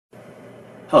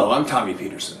Hello, I'm Tommie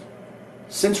Peterson.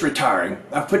 Since retiring,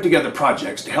 I've put together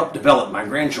projects to help develop my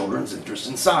grandchildren's interest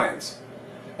in science.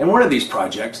 In one of these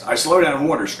projects, I slow down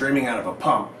water streaming out of a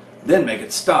pump, then make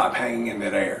it stop hanging in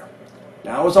midair.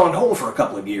 Now, I was on hold for a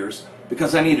couple of years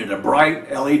because I needed a bright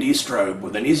LED strobe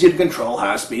with an easy-to-control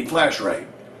high-speed flash rate.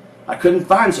 I couldn't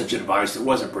find such a device that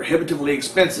wasn't prohibitively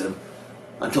expensive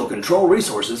until Control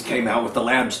Resources came out with the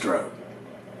LabStrobe.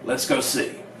 Let's go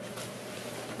see.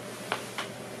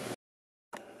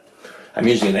 I'm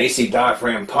using an AC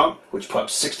diaphragm pump, which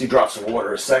pumps 60 drops of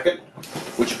water a second,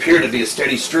 which appear to be a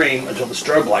steady stream until the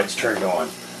strobe light's turned on.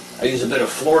 I use a bit of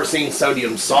fluorescein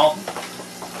sodium salt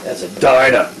as a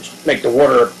dye to make the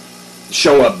water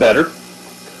show up better.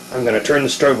 I'm going to turn the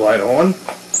strobe light on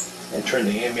and turn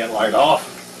the ambient light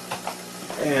off.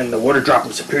 And the water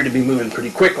droplets appear to be moving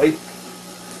pretty quickly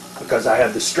because I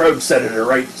have the strobe set at a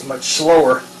rate that's much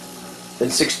slower than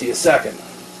 60 a second.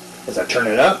 As I turn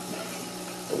it up,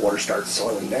 the water starts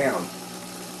slowing down.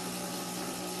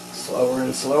 Slower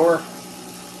and slower.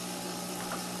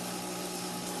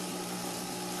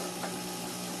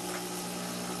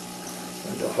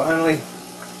 Until finally,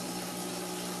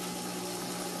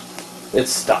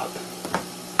 it's stopped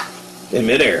in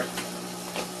midair.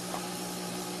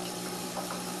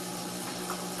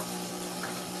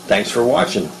 Thanks for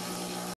watching.